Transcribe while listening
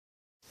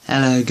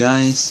Hello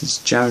guys,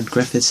 it's Jared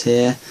Griffiths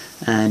here,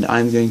 and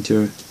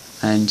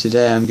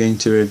today I'm going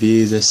to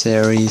review the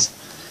series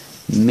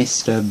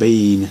Mr.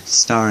 Bean,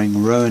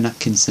 starring Rowan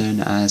Atkinson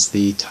as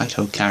the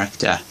title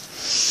character.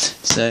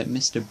 So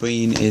Mr.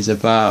 Bean is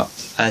about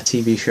a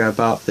TV show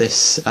about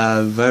this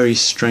very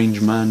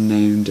strange man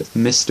named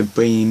Mr.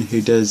 Bean,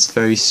 who does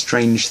very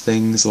strange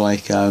things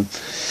like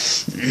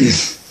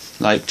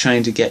like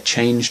trying to get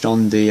changed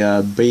on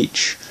the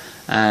beach,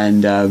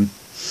 and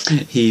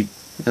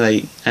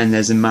and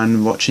there's a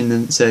man watching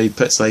them, so he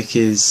puts like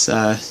his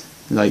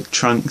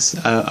trunks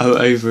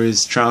over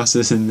his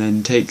trousers and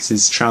then takes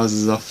his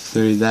trousers off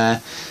through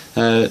there.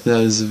 That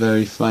was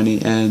very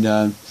funny, and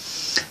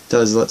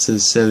does lots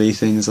of silly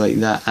things like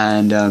that.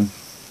 And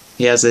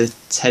he has a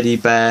teddy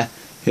bear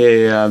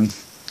who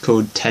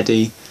called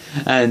Teddy,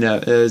 and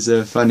there's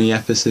a funny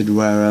episode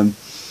where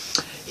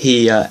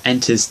he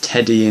enters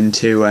Teddy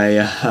into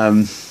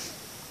a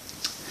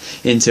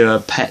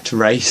pet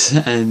race,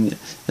 and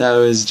that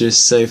was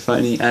just so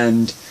funny.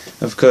 And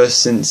of course,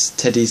 since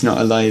Teddy's not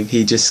alive,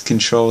 he just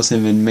controls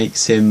him and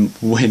makes him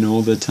win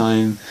all the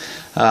time.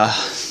 Yeah,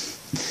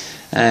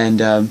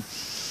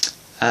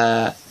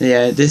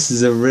 this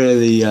is a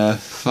really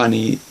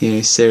funny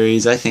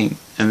series. I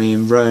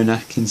mean Rowan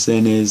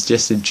Atkinson is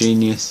just a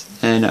genius,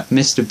 and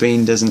Mr.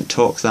 Bean doesn't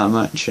talk that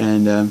much,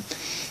 and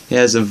he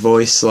has a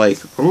voice like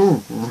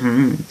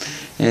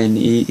and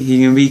he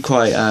can be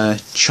quite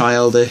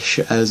childish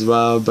as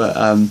well, but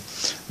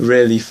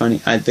really funny.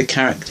 The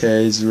character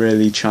is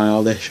really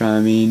childish,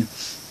 I mean,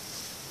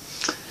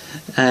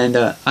 and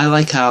I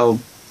like how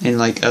in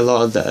like a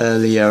lot of the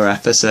earlier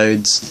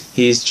episodes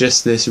he's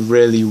just this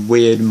really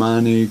weird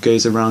man who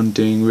goes around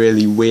doing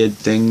really weird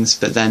things,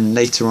 but then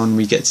later on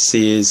we get to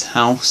see his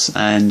house,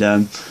 and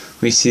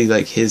we see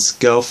like his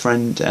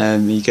girlfriend.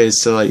 He goes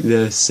to like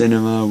the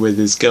cinema with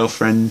his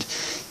girlfriend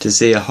to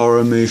see a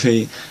horror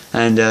movie,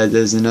 and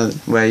there's another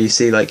where you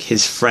see like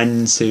his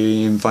friends who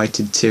he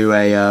invited to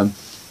a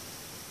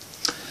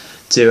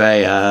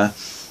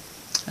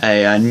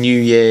New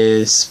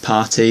Year's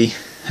party.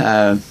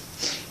 Yeah,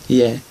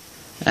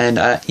 and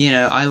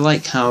I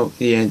like how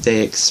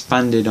they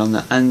expanded on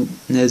that, and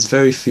there's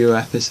very few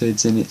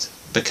episodes and it's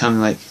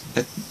become like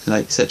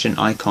such an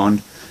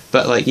icon.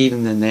 But like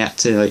even then they had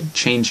to like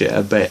change it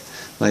a bit.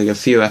 Like a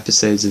few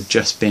episodes of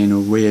just being a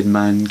weird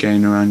man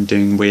going around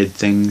doing weird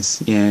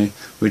things,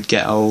 would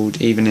get old,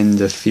 even in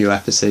the few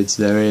episodes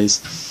there is.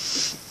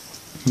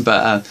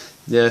 But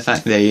the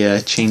fact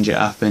they change it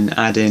up and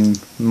add in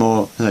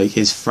more like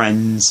his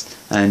friends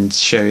and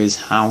show his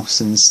house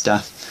and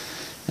stuff.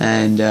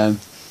 And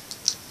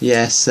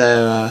yeah,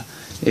 so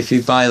if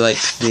you buy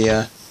like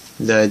the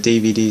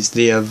DVDs,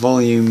 the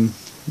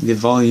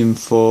volume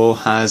 4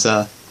 has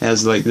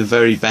like the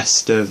very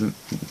best of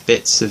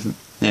bits of.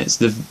 It's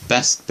the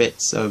best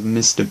bits of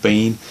Mr.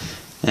 Bean,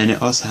 and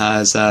it also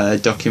has a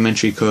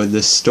documentary called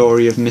The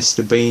Story of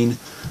Mr. Bean,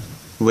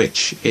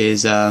 which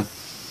is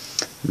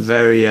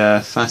very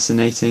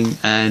fascinating,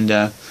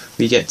 and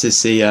we get to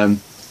see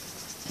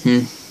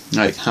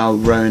like how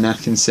Rowan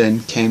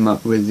Atkinson came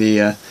up with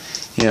the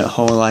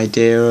whole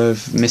idea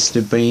of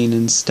Mr. Bean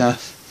and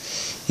stuff,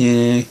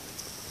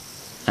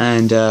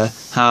 and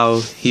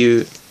how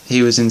he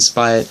was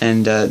inspired,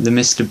 and the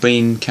Mr.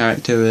 Bean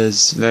character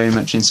was very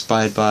much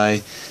inspired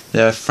by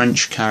the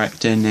French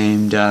character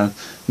named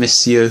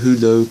Monsieur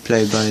Hulot,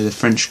 played by the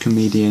French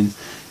comedian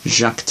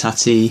Jacques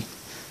Tati,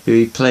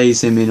 who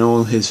plays him in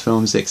all his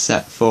films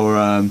except for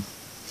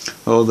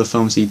all the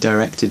films he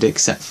directed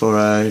except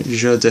for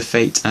Jour de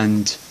Fête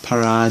and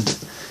Parade.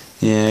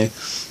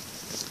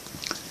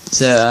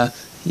 So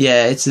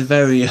yeah, it's a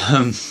very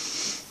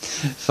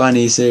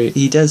funny series.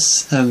 He does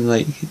some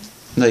like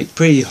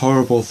pretty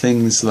horrible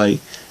things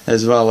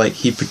as well. Like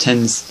he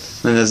pretends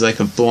when there's like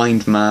a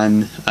blind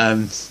man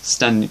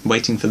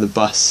waiting for the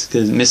bus,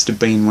 because Mr.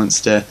 Bean wants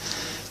to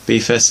be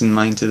first in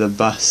line to the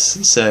bus,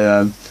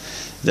 so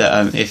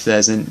that if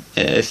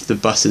the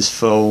bus is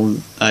full,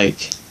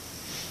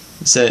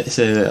 so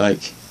that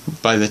like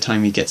by the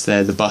time he gets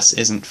there the bus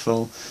isn't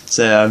full.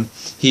 So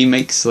he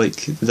makes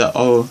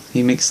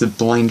the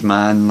blind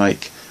man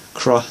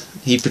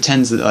he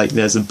pretends that like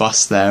there's a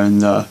bus there,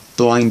 and the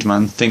blind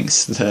man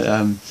thinks that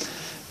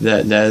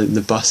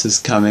the bus is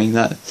coming.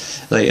 That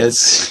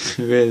it's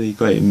really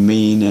quite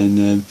mean,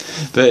 and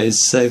but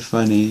it's so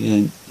funny,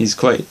 and he's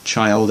quite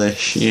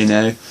childish,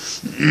 and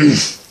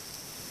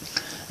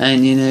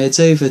it's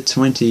over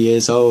 20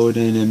 years old,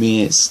 and I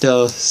mean it's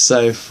still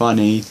so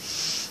funny,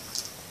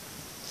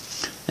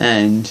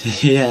 and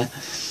yeah.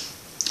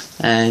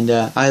 And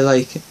I'm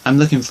really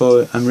looking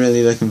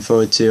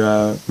forward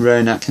to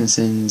Rowan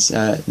Atkinson's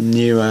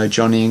new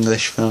Johnny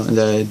English film,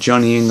 the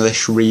Johnny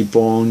English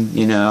Reborn.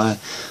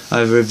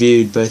 I've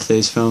reviewed both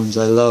those films.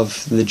 I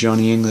love the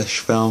Johnny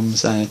English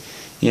films. I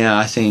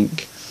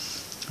think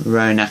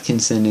Rowan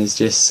Atkinson is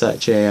just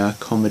such a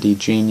comedy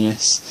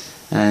genius,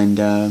 and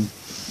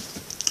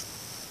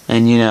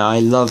I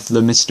love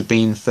the Mr.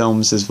 Bean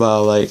films as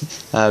well, like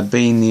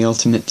Bean, the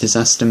Ultimate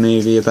Disaster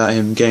movie about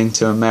him going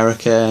to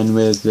America and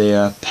with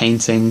the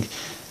painting,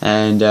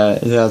 and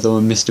the other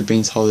one, Mr.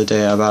 Bean's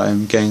Holiday, about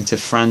him going to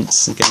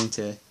France, going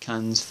to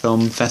Cannes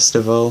Film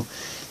Festival,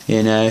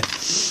 you know.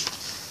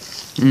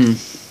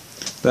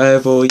 But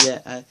overall,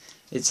 yeah,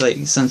 it's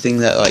like something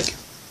that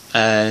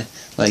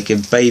like a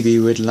baby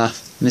would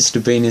laugh.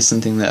 Mr. Bean is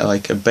something that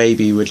like a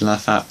baby would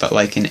laugh at, but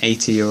like an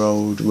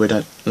 80-year-old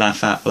would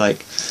laugh at.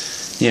 Like,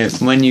 you know,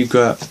 when you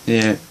grow up, you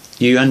know,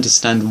 you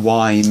understand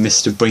why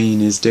Mr. Bean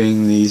is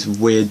doing these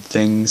weird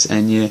things,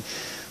 and you know,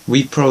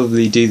 we'd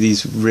probably do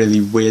these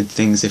really weird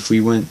things if we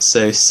weren't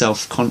so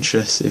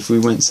self-conscious, if we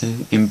weren't so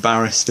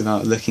embarrassed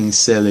about looking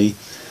silly.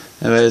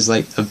 Whereas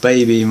like a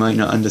baby might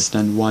not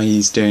understand why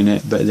he's doing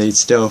it, but they'd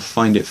still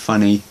find it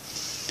funny,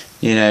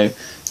 you know.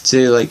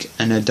 To like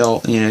an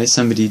adult, you know,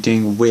 somebody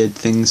doing weird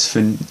things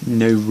for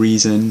no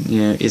reason,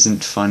 you know,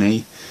 isn't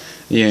funny.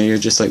 You know, you're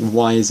just like,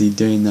 why is he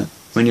doing that?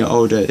 When you're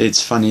older,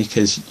 it's funny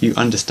because you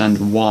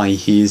understand why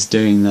he is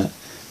doing that.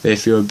 But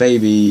if you're a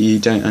baby, you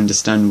don't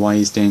understand why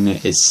he's doing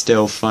it. It's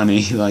still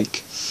funny,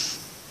 like.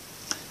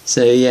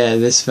 So yeah,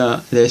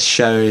 this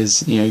show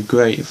is, you know,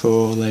 great for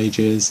all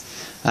ages.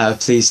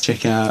 Please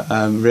check out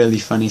really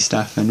funny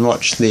stuff, and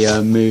watch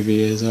the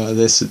movie as well.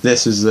 This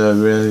was a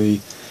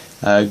really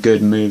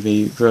good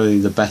movie, probably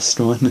the best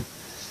one.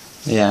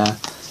 Yeah,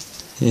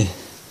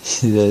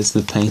 there's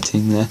the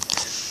painting there.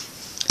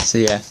 So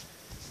yeah,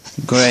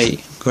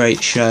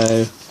 great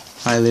show,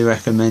 highly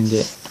recommend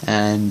it,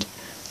 and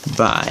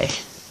bye.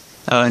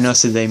 Oh, and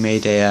also they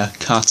made a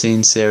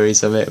cartoon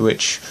series of it,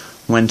 which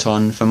went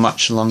on for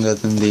much longer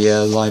than the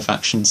live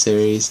action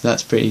series.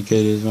 That's pretty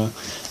good as well,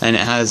 and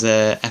it has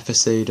an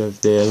episode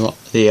of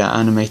the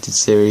animated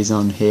series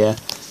on here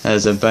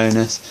as a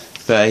bonus.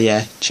 But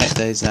yeah, check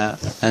those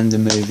out, and the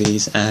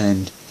movies,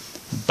 and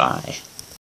bye.